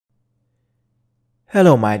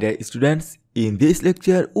Hello my dear students, in this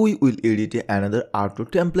lecture we will edit another outro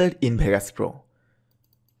template in Vegas Pro.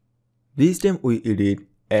 This time we edit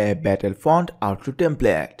a battle font outro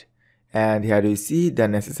template, and here you see the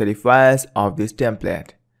necessary files of this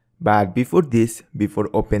template. But before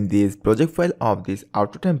open this project file of this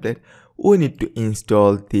outro template, we need to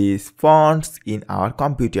install these fonts in our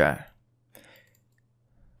computer.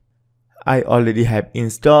 I already have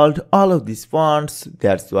installed all of these fonts,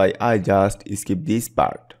 that's why I just skip this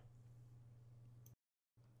part.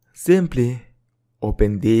 Simply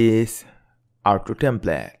open this outro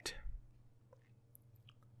template.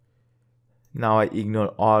 Now I ignore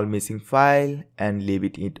all missing file and leave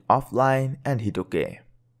it offline and hit OK.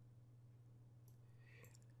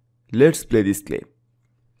 Let's play this clip.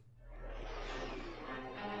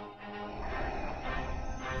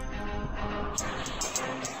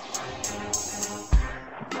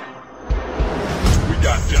 We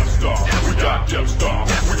got Jeff Star, we got Jeff Star,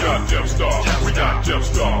 we got Jeff Star, we got Jeff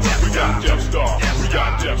Star, we got Jeff Star, we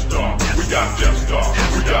got Jeff Star, we got Jeff Star,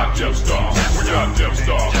 we got Jeff Star, we got Jeff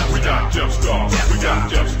Star, we got Jeff Star,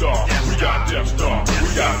 we got Jeff Star,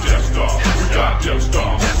 we got Jeff Star, we got Jeff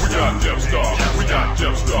Star, we got Jeff Star, we got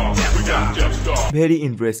Jeff Star, we got Jeff Star. Very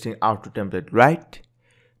interesting outro template, right?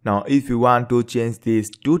 Now if you want to change this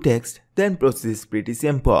to text, then process is pretty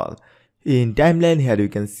simple. In timeline here you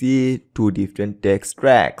can see two different text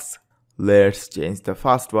tracks. Let's change the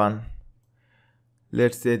first one.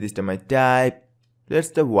 Let's say this time I type,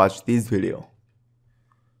 let's watch this video.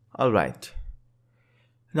 Alright.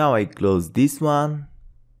 Now I close this one,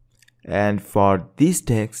 and for this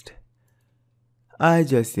text, I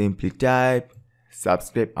just simply type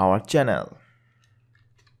subscribe our channel.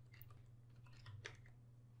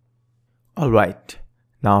 Alright.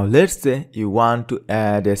 Now let's say you want to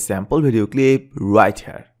add a sample video clip right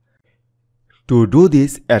here. To do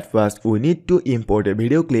this, at first we need to import a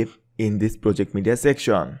video clip in this project media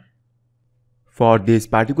section. For this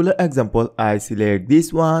particular example, I select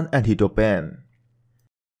this one and hit open.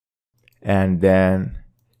 And then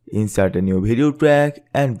insert a new video track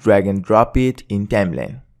and drag and drop it in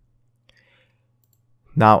timeline.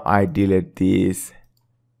 Now I delete this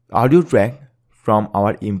audio track from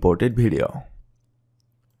our imported video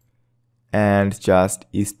and just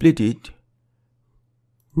split it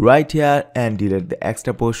right here and delete the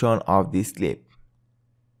extra portion of this clip.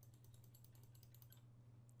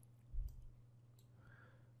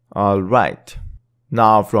 Alright,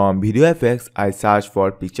 now from video effects I search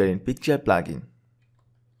for picture in picture plugin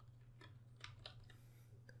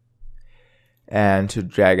and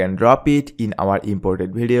drag and drop it in our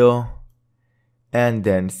imported video, and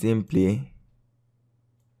then simply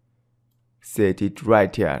set it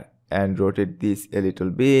right here and rotate this a little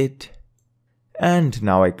bit. And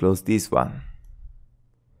now I close this one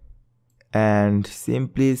and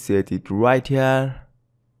simply set it right here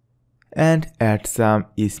and add some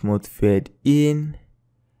smooth fade in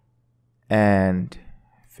and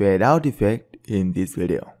fade out effect in this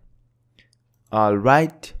video.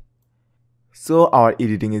 Alright, so our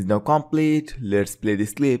editing is now complete. Let's play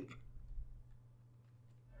this clip.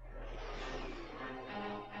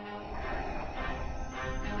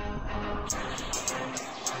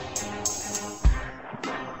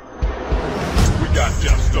 We got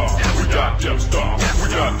Jeff Star, we got Jeff Star, we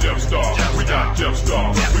got Jeff Star, we got Jeff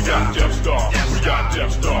Star, we got Jeff Star, we got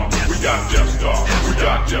Jeff Star, we got Jeff Star, we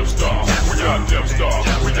got Jeff Star, we got Jeff Star,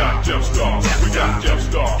 we got Jeff Star, we got Jeff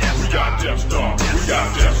Star, we got Jeff Star, we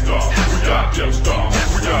got Jeff Star, we got Jeff Star,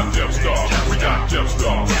 we got Jeff Star, we got Jeff Star, we got Jeff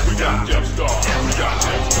Star, we got Jeff Star, we got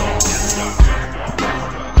Jeff Star.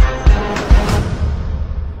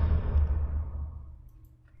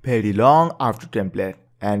 Very long outro template,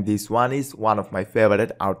 and this one is one of my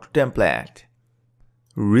favorite outro template.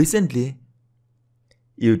 Recently,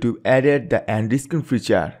 YouTube added the end screen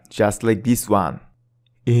feature just like this one.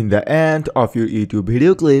 In the end of your YouTube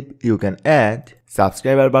video clip, you can add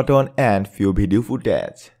subscriber button and few video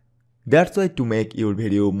footage. That's why to make your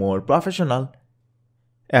video more professional.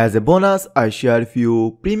 As a bonus, I share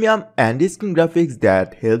few premium end screen graphics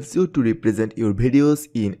that helps you to represent your videos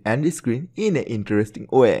in end screen in an interesting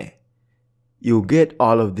way. You get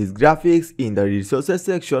all of these graphics in the resources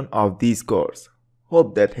section of this course.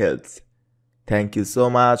 Hope that helps. Thank you so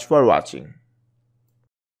much for watching.